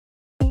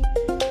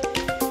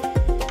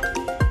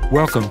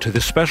Welcome to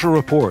this special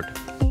report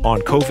on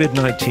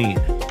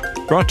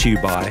COVID-19, brought to you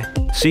by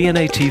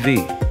CNA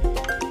TV.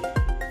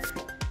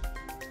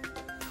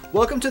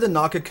 Welcome to the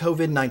NAHCA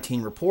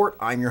COVID-19 report.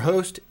 I'm your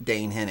host,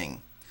 Dane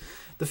Henning.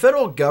 The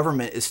federal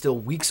government is still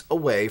weeks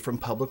away from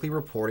publicly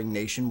reporting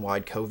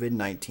nationwide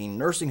COVID-19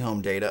 nursing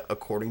home data,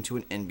 according to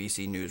an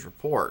NBC News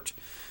report.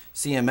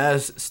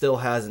 CMS still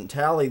hasn't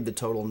tallied the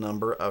total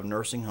number of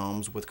nursing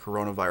homes with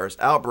coronavirus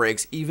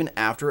outbreaks, even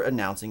after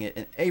announcing it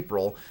in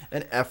April,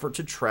 an effort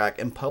to track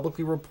and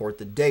publicly report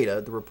the data,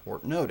 the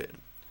report noted.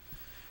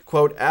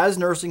 Quote, as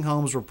nursing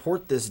homes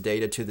report this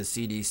data to the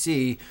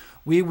CDC,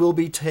 we will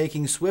be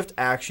taking swift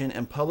action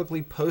and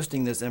publicly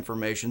posting this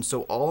information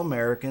so all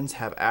Americans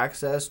have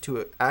access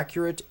to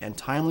accurate and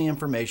timely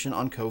information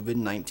on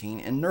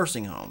COVID-19 in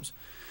nursing homes.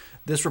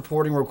 This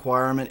reporting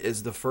requirement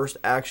is the first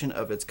action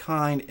of its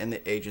kind in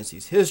the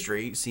agency's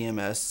history,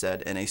 CMS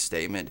said in a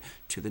statement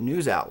to the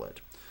news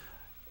outlet.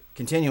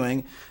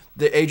 Continuing,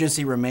 the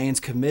agency remains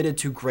committed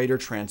to greater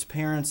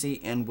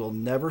transparency and will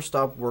never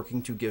stop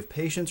working to give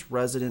patients,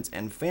 residents,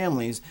 and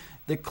families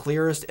the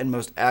clearest and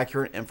most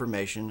accurate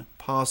information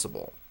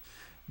possible.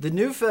 The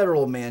new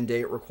federal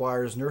mandate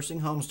requires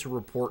nursing homes to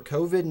report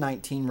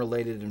COVID-19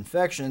 related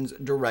infections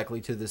directly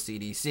to the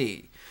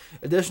CDC.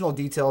 Additional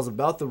details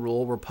about the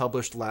rule were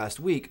published last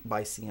week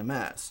by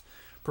CMS.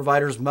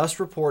 Providers must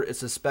report a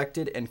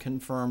suspected and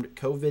confirmed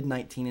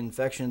COVID-19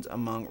 infections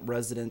among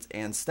residents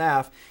and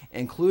staff,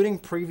 including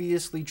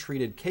previously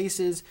treated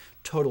cases,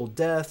 total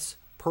deaths,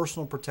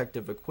 personal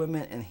protective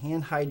equipment and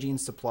hand hygiene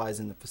supplies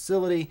in the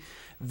facility,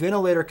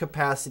 ventilator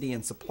capacity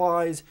and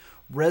supplies,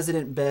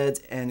 resident beds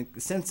and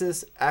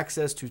census,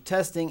 access to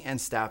testing, and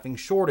staffing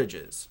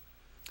shortages.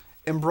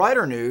 In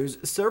brighter news,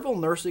 several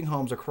nursing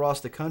homes across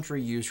the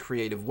country use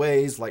creative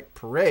ways, like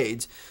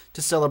parades,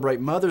 to celebrate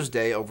Mother's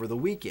Day over the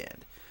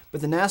weekend. But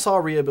the Nassau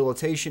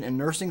Rehabilitation and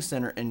Nursing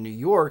Center in New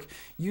York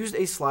used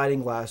a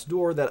sliding glass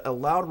door that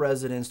allowed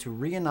residents to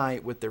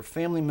reunite with their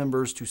family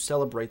members to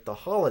celebrate the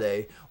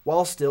holiday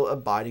while still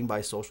abiding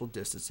by social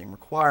distancing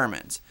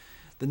requirements.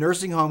 The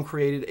nursing home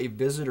created a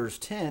visitor's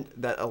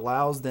tent that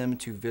allows them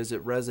to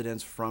visit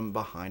residents from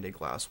behind a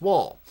glass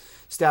wall.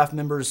 Staff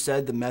members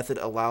said the method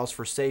allows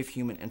for safe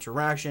human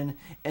interaction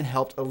and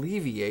helped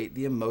alleviate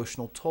the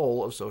emotional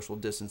toll of social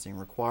distancing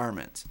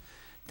requirements.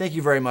 Thank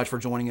you very much for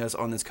joining us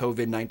on this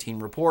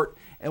COVID-19 report,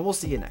 and we'll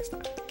see you next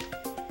time.